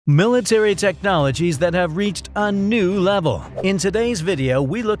Military technologies that have reached a new level. In today's video,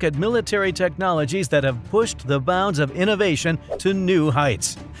 we look at military technologies that have pushed the bounds of innovation to new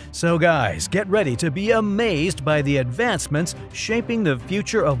heights. So guys, get ready to be amazed by the advancements shaping the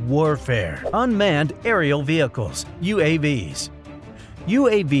future of warfare. Unmanned aerial vehicles, UAVs.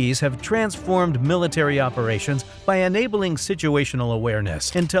 UAVs have transformed military operations by enabling situational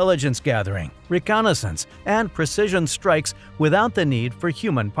awareness, intelligence gathering, reconnaissance, and precision strikes without the need for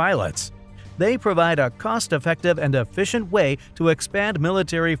human pilots. They provide a cost-effective and efficient way to expand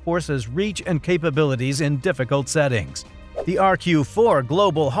military forces' reach and capabilities in difficult settings. The RQ-4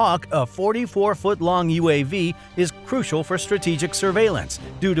 Global Hawk, a 44-foot-long UAV, is crucial for strategic surveillance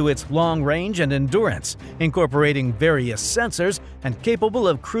due to its long range and endurance, incorporating various sensors and capable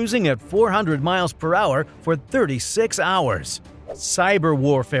of cruising at 400 miles per hour for 36 hours. Cyber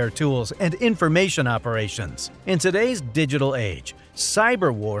warfare tools and information operations. In today's digital age,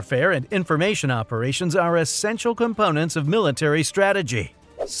 cyber warfare and information operations are essential components of military strategy.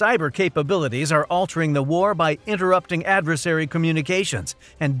 Cyber capabilities are altering the war by interrupting adversary communications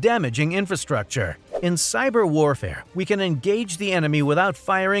and damaging infrastructure. In cyber warfare, we can engage the enemy without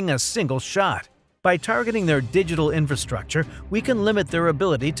firing a single shot. By targeting their digital infrastructure, we can limit their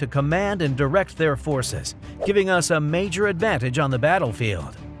ability to command and direct their forces, giving us a major advantage on the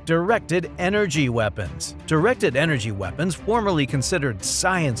battlefield. Directed energy weapons. Directed energy weapons, formerly considered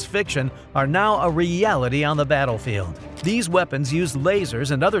science fiction, are now a reality on the battlefield. These weapons use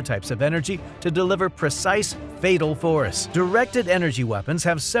lasers and other types of energy to deliver precise, fatal force. Directed energy weapons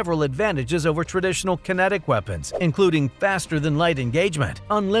have several advantages over traditional kinetic weapons, including faster-than-light engagement,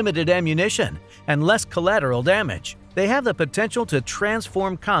 unlimited ammunition, and less collateral damage. They have the potential to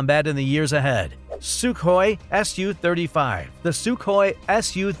transform combat in the years ahead. Sukhoi Su35. The Sukhoi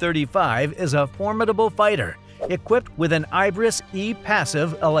Su35 is a formidable fighter, equipped with an Ibris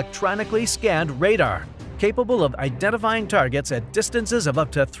E-passive electronically scanned radar, capable of identifying targets at distances of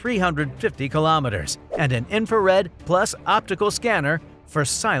up to 350 kilometers, and an infrared plus optical scanner for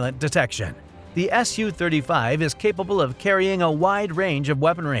silent detection. The Su-35 is capable of carrying a wide range of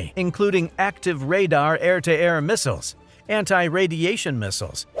weaponry, including active radar air-to-air missiles, anti-radiation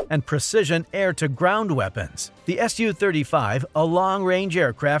missiles, and precision air-to-ground weapons. The Su-35, a long-range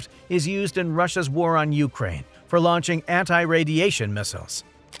aircraft, is used in Russia's war on Ukraine for launching anti-radiation missiles.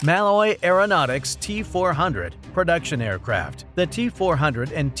 Maloy Aeronautics T-400 production aircraft. The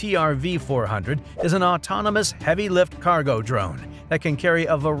T-400 and TRV-400 is an autonomous heavy-lift cargo drone that can carry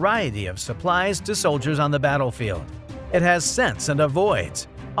a variety of supplies to soldiers on the battlefield. It has sense and avoids,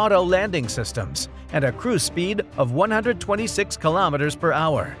 auto landing systems, and a cruise speed of 126 kilometers per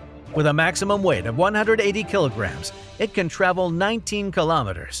hour. With a maximum weight of 180 kilograms, it can travel 19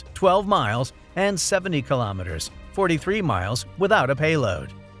 kilometers, 12 miles, and 70 kilometers, 43 miles without a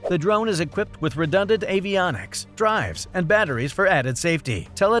payload. The drone is equipped with redundant avionics, drives, and batteries for added safety.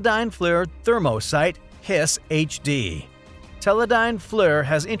 Teledyne FLIR Thermosight HISS HD. Teledyne FLIR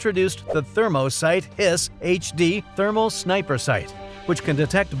has introduced the Thermosight HISS HD thermal sniper sight, which can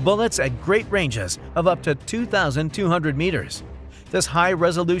detect bullets at great ranges of up to 2,200 meters. This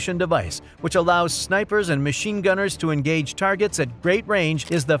high-resolution device, which allows snipers and machine gunners to engage targets at great range,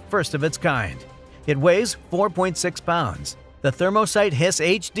 is the first of its kind. It weighs 4.6 pounds. The Thermosight HISS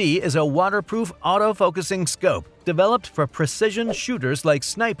HD is a waterproof auto-focusing scope developed for precision shooters like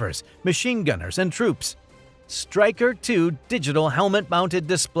snipers, machine gunners, and troops. Striker 2 Digital Helmet-Mounted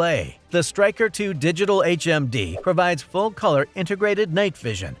Display. The Striker 2 Digital HMD provides full-color integrated night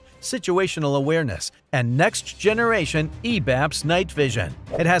vision, situational awareness, and next-generation EBAPS night vision.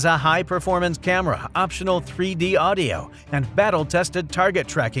 It has a high-performance camera, optional 3D audio, and battle-tested target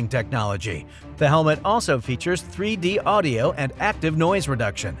tracking technology. The helmet also features 3D audio and active noise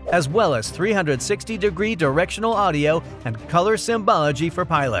reduction, as well as 360-degree directional audio and color symbology for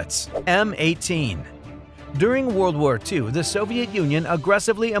pilots. M18. During World War II, the Soviet Union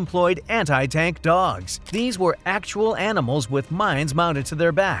aggressively employed anti-tank dogs. These were actual animals with mines mounted to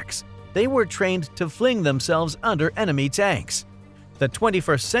their backs. They were trained to fling themselves under enemy tanks. The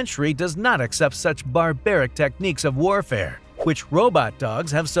 21st century does not accept such barbaric techniques of warfare, which robot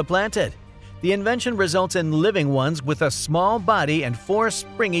dogs have supplanted. The invention results in living ones with a small body and 4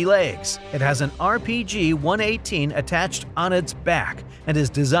 springy legs. It has an RPG-118 attached on its back and is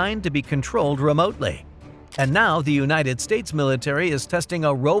designed to be controlled remotely. And now the United States military is testing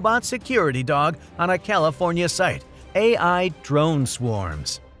a robot security dog on a California site. AI drone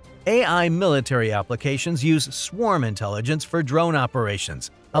swarms. AI military applications use swarm intelligence for drone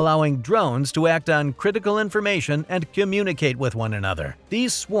operations, allowing drones to act on critical information and communicate with one another.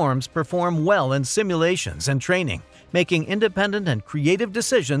 These swarms perform well in simulations and training, making independent and creative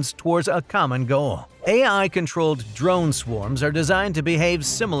decisions towards a common goal. AI-controlled drone swarms are designed to behave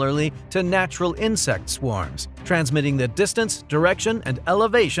similarly to natural insect swarms, transmitting the distance, direction, and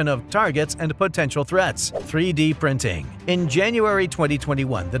elevation of targets and potential threats. 3D printing. In January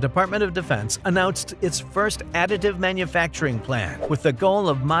 2021, the Department of Defense announced its first additive manufacturing plan with the goal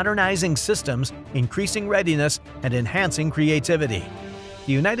of modernizing systems, increasing readiness, and enhancing creativity.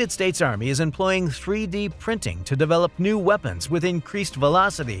 The United States Army is employing 3D printing to develop new weapons with increased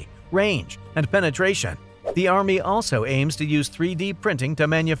velocity, range, and penetration. The Army also aims to use 3D printing to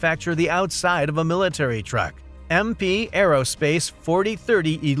manufacture the outside of a military truck. MP Aerospace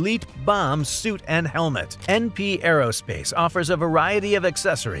 4030 Elite Bomb Suit and Helmet. NP Aerospace offers a variety of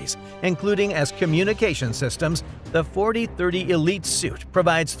accessories, including as communication systems. The 4030 Elite Suit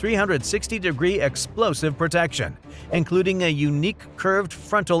provides 360-degree explosive protection, including a unique curved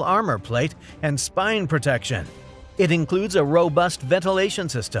frontal armor plate and spine protection. It includes a robust ventilation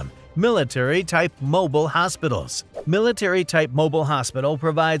system. Military-type mobile hospitals. Military-type mobile hospital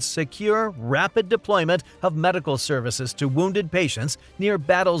provides secure, rapid deployment of medical services to wounded patients near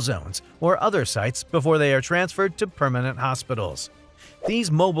battle zones or other sites before they are transferred to permanent hospitals.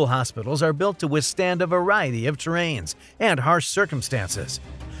 These mobile hospitals are built to withstand a variety of terrains and harsh circumstances.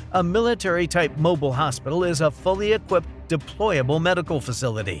 A military-type mobile hospital is a fully equipped, deployable medical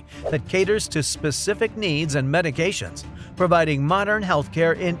facility that caters to specific needs and medications, providing modern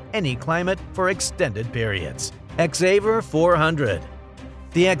healthcare in any climate for extended periods. Xaver 400.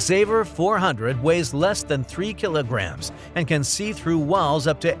 The Xaver 400 weighs less than 3 kilograms and can see through walls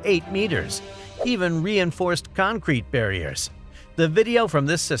up to 8 meters, even reinforced concrete barriers. The video from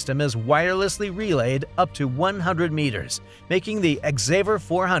this system is wirelessly relayed up to 100 meters, making the Xaver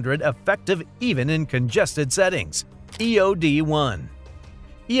 400 effective even in congested settings. EOD-1.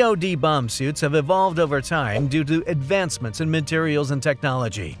 EOD bomb suits have evolved over time due to advancements in materials and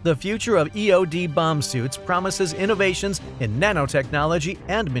technology. The future of EOD bomb suits promises innovations in nanotechnology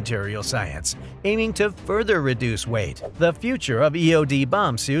and material science, aiming to further reduce weight. The future of EOD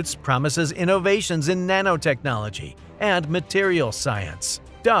bomb suits promises innovations in nanotechnology and material science.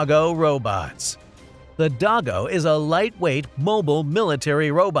 Doggo Robots. The Doggo is a lightweight, mobile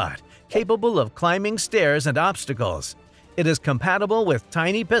military robot capable of climbing stairs and obstacles. It is compatible with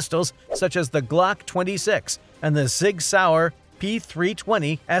tiny pistols such as the Glock 26 and the Sig Sauer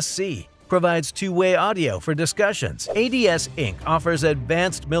P320 SC. Provides two-way audio for discussions. ADS Inc. offers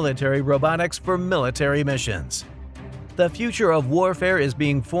advanced military robotics for military missions. The future of warfare is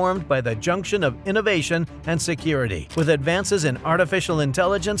being formed by the junction of innovation and security, with advances in artificial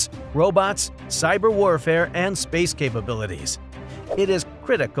intelligence, robots, cyber warfare, and space capabilities. It is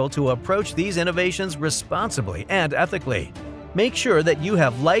critical to approach these innovations responsibly and ethically. Make sure that you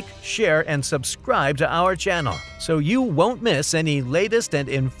have liked, share, and subscribe to our channel so you won't miss any latest and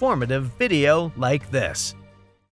informative video like this.